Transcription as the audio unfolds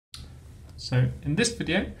So in this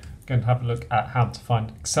video, I'm going to have a look at how to find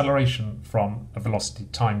acceleration from a velocity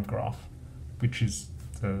time graph, which is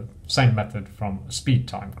the same method from a speed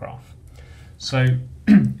time graph. So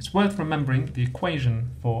it's worth remembering the equation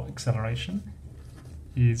for acceleration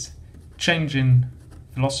is change in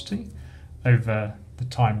velocity over the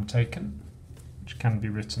time taken, which can be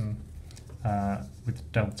written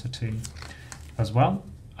with delta t as well.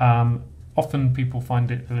 Often people find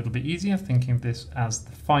it a little bit easier thinking of this as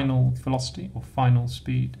the final velocity or final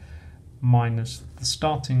speed minus the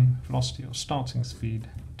starting velocity or starting speed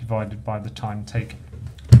divided by the time taken.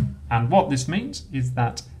 And what this means is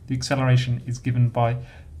that the acceleration is given by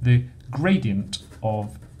the gradient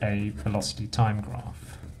of a velocity time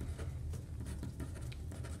graph.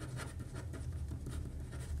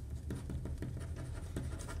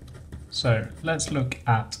 So let's look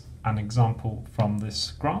at an example from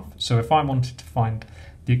this graph. So if I wanted to find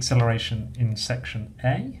the acceleration in section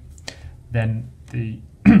A, then the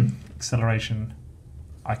acceleration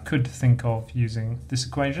I could think of using this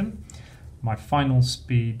equation. My final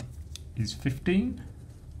speed is 15,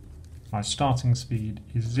 my starting speed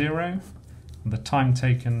is 0, and the time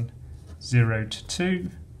taken 0 to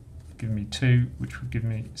 2 give me 2, which would give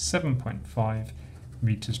me 7.5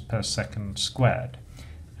 meters per second squared.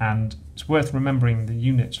 And it's worth remembering the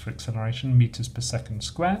units for acceleration, meters per second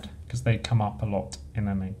squared, because they come up a lot in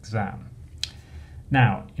an exam.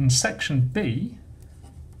 Now, in section B,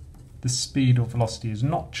 the speed or velocity is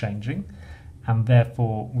not changing, and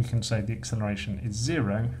therefore we can say the acceleration is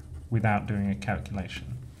 0 without doing a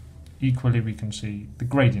calculation. Equally, we can see the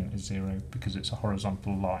gradient is 0 because it's a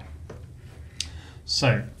horizontal line.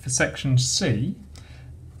 So, for section C,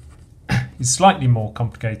 is slightly more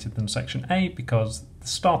complicated than section A because the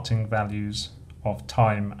starting values of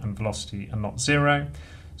time and velocity are not 0.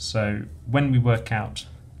 So when we work out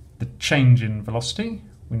the change in velocity,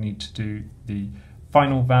 we need to do the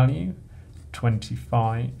final value,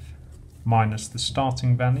 25, minus the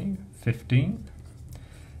starting value, 15,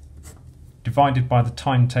 divided by the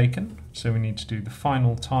time taken. So we need to do the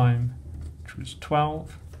final time, which was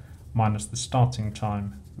 12, minus the starting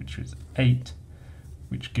time, which was 8,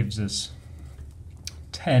 which gives us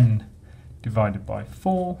 10 divided by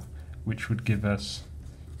 4, which would give us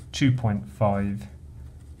 2.5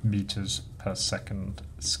 meters per second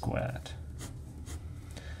squared.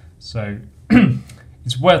 So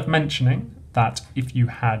it's worth mentioning that if you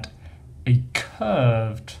had a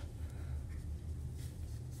curved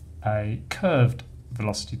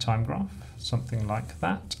velocity time graph, something like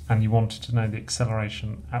that, and you wanted to know the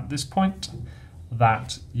acceleration at this point,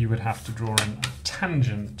 that you would have to draw in a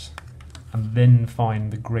tangent and then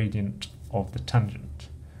find the gradient of the tangent,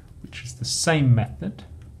 which is the same method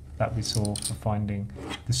that we saw for finding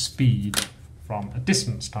the speed from a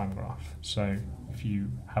distance time graph. So if you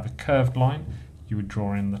have a curved line, you would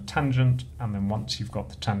draw in the tangent, and then once you've got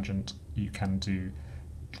the tangent, you can do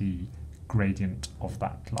the gradient of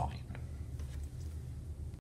that line.